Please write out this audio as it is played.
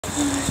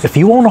If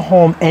you own a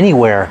home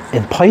anywhere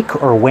in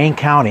Pike or Wayne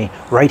County,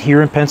 right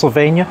here in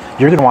Pennsylvania,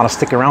 you're going to want to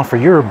stick around for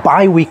your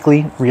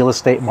bi-weekly real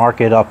estate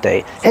market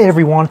update. Hey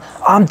everyone,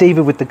 I'm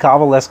David with the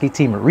Kovaleski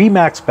team at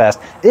RE/MAX Best.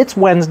 It's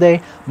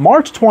Wednesday,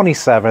 March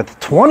 27th,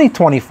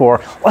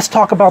 2024. Let's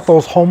talk about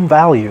those home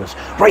values.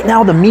 Right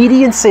now, the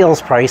median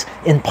sales price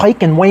in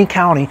Pike and Wayne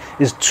County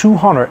is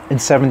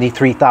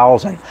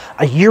 $273,000.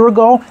 A year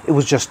ago, it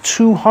was just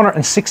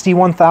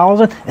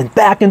 $261,000, and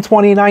back in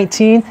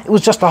 2019, it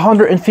was just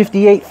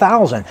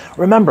 $158,000.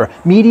 Remember,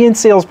 median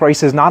sales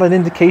price is not an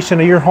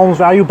indication of your home's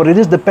value, but it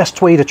is the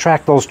best way to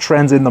track those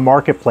trends in the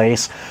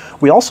marketplace.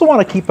 We also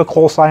want to keep a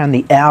close eye on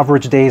the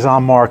average days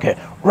on market.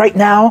 Right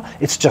now,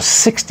 it's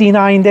just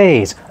 69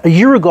 days. A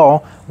year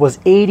ago was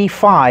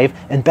 85,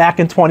 and back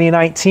in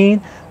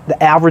 2019,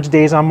 the average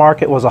days on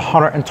market was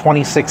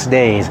 126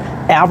 days.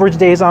 Average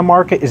days on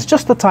market is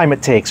just the time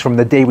it takes from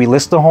the day we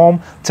list a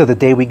home to the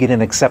day we get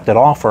an accepted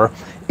offer.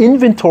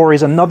 Inventory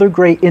is another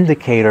great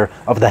indicator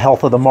of the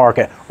health of the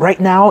market. Right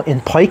now in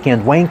Pike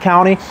and Wayne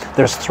County,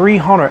 there's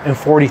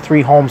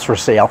 343 homes for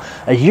sale.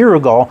 A year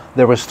ago,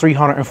 there was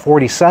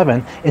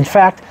 347. In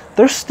fact,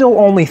 there's still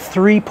only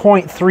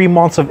 3.3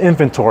 months of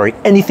inventory.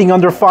 Anything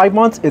under 5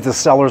 months, it's a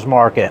seller's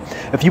market.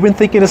 If you've been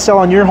thinking of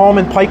selling your home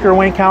in Pike or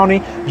Wayne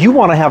County, you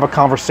want to have a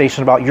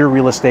conversation about your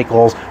real estate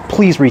goals,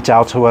 please reach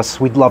out to us.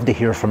 We'd love to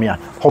hear from you.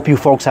 Hope you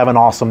folks have an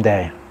awesome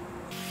day.